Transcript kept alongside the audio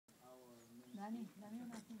And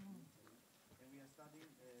we are studying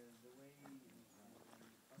the way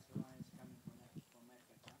pasture lines coming from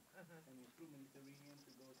Africa, coming through Mediterranean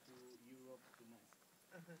to go to Europe to nest.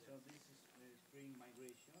 So this is spring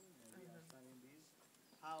migration. We are studying this.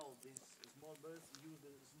 How these small birds use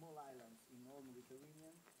the small islands in all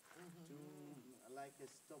Mediterranean to like a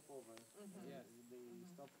stopover. Yes. They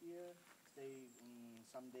stop here, stay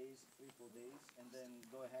some days, 3-4 days, and then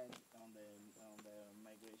go ahead on the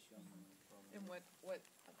migration. And what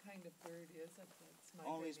kind of bird is it that's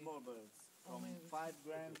migrating? Only small birds, from 5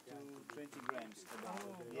 grams to 20 grams.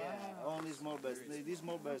 Oh, yeah, wow. only small birds. These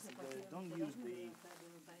small birds they don't use the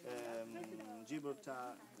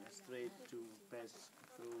Gibraltar Strait to pass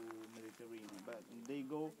through Mediterranean, but they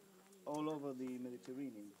go all over the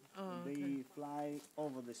Mediterranean. They fly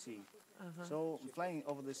over the sea. So flying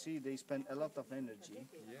over the sea, they spend a lot of energy,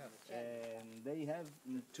 and they have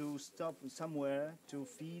to stop somewhere to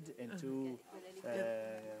feed and to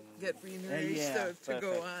get renourished to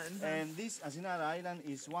go on. And this Asinara Island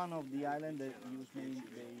is one of the islands that they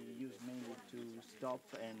use mainly to stop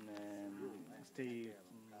and stay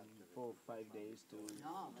 4 or 5 days to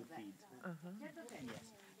feed.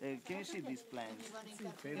 Yes. Can you see these plants?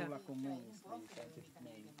 Ferula comune is the scientific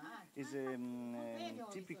name. It's a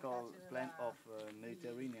typical plant of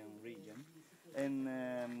Mediterranean region.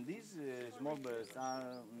 And these small birds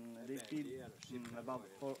are, they feed about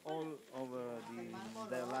for all over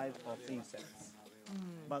their life of insects.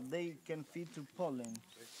 But they can feed to pollen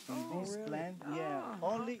in this plant,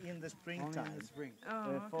 only in the springtime. Only in the spring.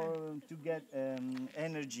 To get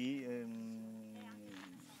energy.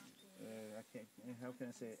 How can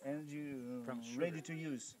I say? Energy from ready to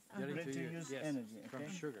use. Ready to use yes. energy. Okay?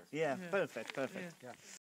 From sugar. Yeah, perfect. Yeah.